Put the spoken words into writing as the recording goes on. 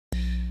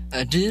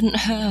I didn't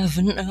have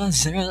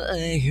another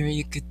layer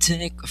you could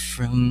take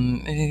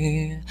from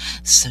me.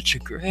 Such a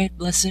great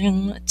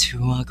blessing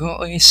to walk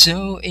away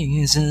so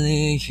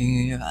easily.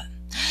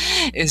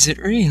 Is it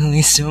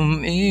really so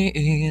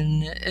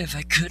mean if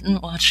I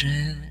couldn't watch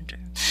it?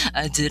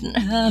 I didn't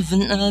have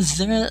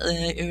another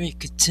layer you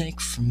could take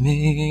from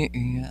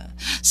me.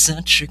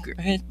 Such a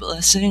great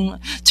blessing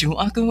to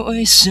walk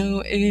away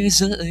so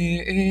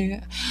easily.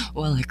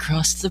 While I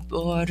crossed the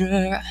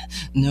border,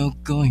 no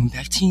going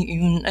back to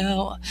you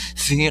now.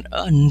 Feet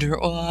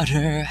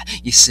underwater.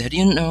 You said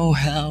you know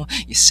how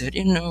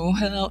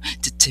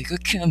to take our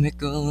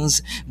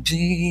chemicals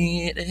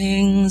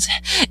beatings.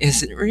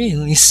 Is it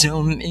really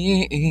so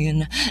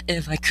mean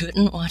if I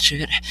couldn't watch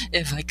it?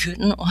 If I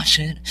couldn't watch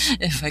it?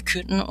 If I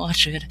couldn't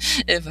watch it?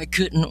 If I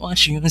couldn't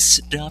watch you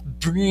stop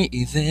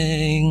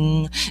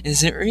breathing?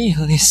 Is it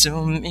really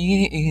so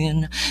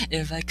mean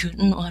if I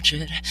couldn't watch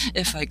it?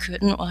 If I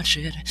couldn't watch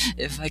it?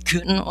 If I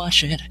couldn't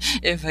watch it?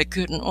 If I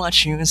couldn't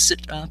watch you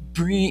stop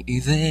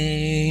breathing?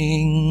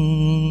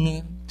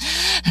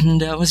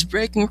 And I was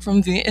breaking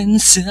from the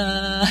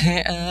inside.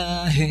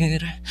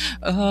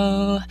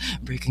 Oh,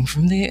 breaking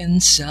from the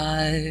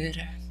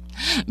inside.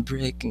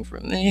 Breaking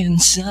from the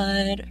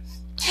inside.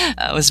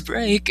 I was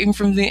breaking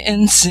from the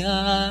inside.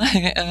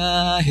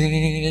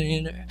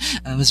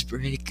 I was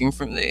breaking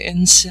from the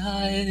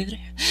inside.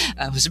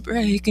 I was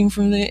breaking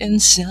from the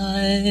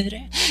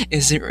inside.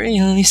 Is it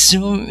really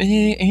so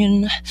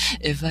mean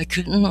if I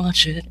couldn't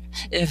watch it?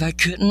 If I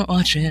couldn't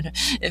watch it?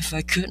 If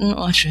I couldn't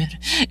watch it?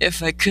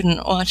 If I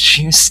couldn't watch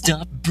you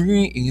stop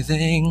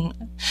breathing?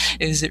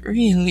 Is it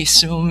really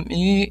so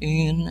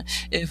mean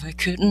if I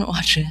couldn't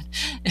watch it?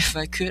 If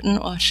I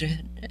couldn't watch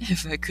it?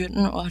 If I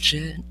couldn't watch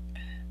it?